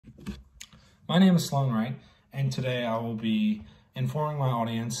My name is Sloan Wright, and today I will be informing my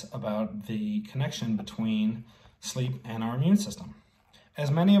audience about the connection between sleep and our immune system. As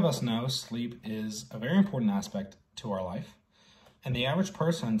many of us know, sleep is a very important aspect to our life, and the average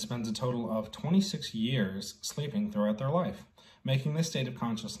person spends a total of 26 years sleeping throughout their life, making this state of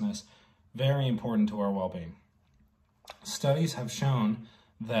consciousness very important to our well-being. Studies have shown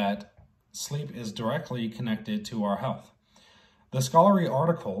that sleep is directly connected to our health. The scholarly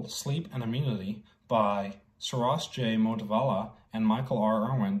article, Sleep and Immunity, by Suresh J. Motivala and Michael R.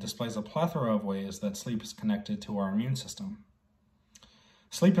 Irwin displays a plethora of ways that sleep is connected to our immune system.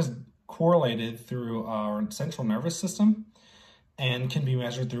 Sleep is correlated through our central nervous system and can be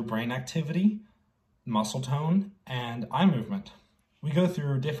measured through brain activity, muscle tone, and eye movement. We go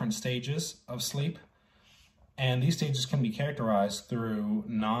through different stages of sleep, and these stages can be characterized through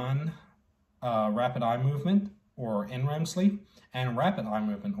non-rapid eye movement, or NREM sleep, and rapid eye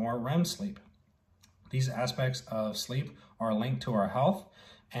movement, or REM sleep. These aspects of sleep are linked to our health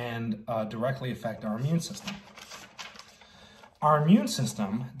and directly affect our immune system. Our immune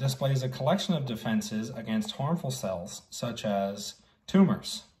system displays a collection of defenses against harmful cells, such as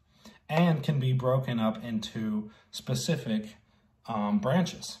tumors, and can be broken up into specific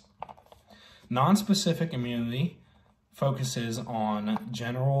branches. Non-specific immunity focuses on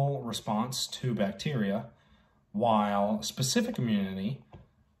general response to bacteria, while specific immunity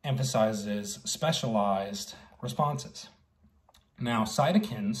emphasizes specialized responses. Now,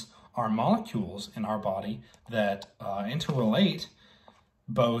 cytokines are molecules in our body that interrelate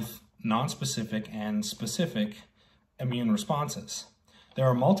both non-specific and specific immune responses. There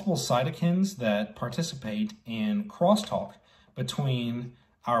are multiple cytokines that participate in crosstalk between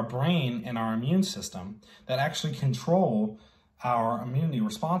our brain and our immune system that actually control our immunity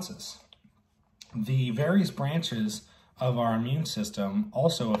responses. The various branches of our immune system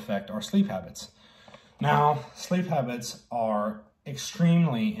also affect our sleep habits. Now, sleep habits are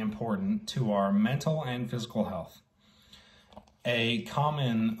extremely important to our mental and physical health. A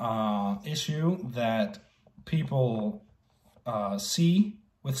common issue that people see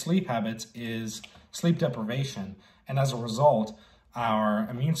with sleep habits is sleep deprivation, and as a result, our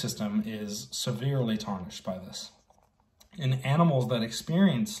immune system is severely tarnished by this. In animals that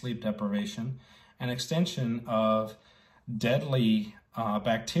experience sleep deprivation, an extension of deadly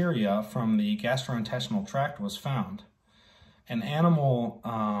bacteria from the gastrointestinal tract was found. An animal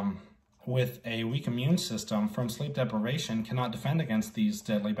with a weak immune system from sleep deprivation cannot defend against these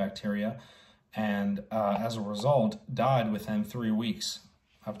deadly bacteria, and as a result, died within 3 weeks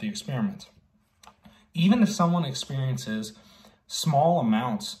of the experiment. Even if someone experiences small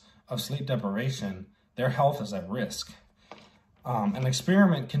amounts of sleep deprivation, their health is at risk. An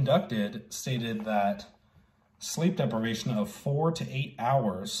experiment conducted stated that sleep deprivation of 4 to 8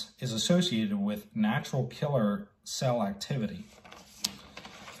 hours is associated with natural killer cell activity.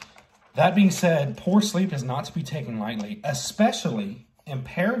 That being said, poor sleep is not to be taken lightly, especially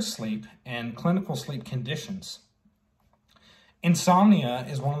impaired sleep and clinical sleep conditions. Insomnia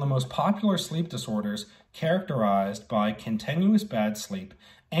is one of the most popular sleep disorders, characterized by continuous bad sleep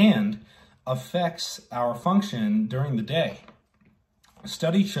and affects our function during the day.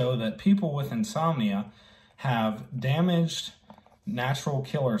 Studies show that people with insomnia have damaged natural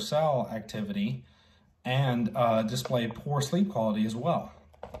killer cell activity and display poor sleep quality as well.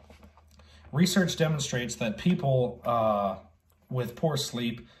 Research demonstrates that people with poor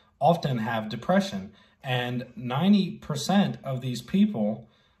sleep often have depression, and 90% of these people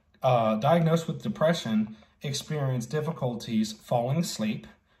diagnosed with depression experience difficulties falling asleep,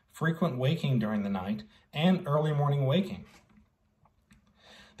 frequent waking during the night, and early morning waking.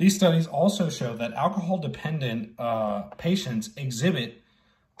 These studies also show that alcohol-dependent patients exhibit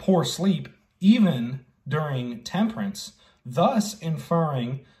poor sleep even during temperance, thus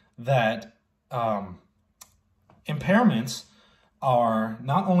inferring that impairments are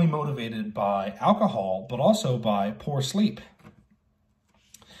not only motivated by alcohol, but also by poor sleep.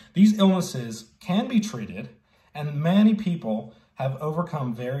 These illnesses can be treated, and many people have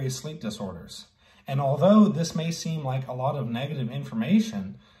overcome various sleep disorders. And although this may seem like a lot of negative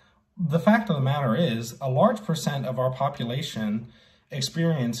information, the fact of the matter is a large percent of our population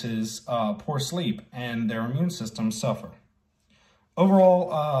experiences poor sleep, and their immune systems suffer.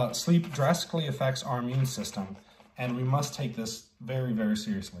 Overall, sleep drastically affects our immune system, and we must take this very, very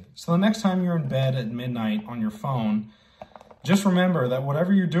seriously. So the next time you're in bed at midnight on your phone, just remember that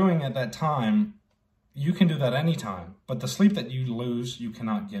whatever you're doing at that time, you can do that anytime, but the sleep that you lose, you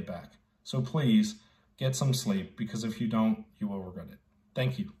cannot get back. So please get some sleep, because if you don't, you will regret it.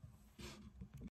 Thank you.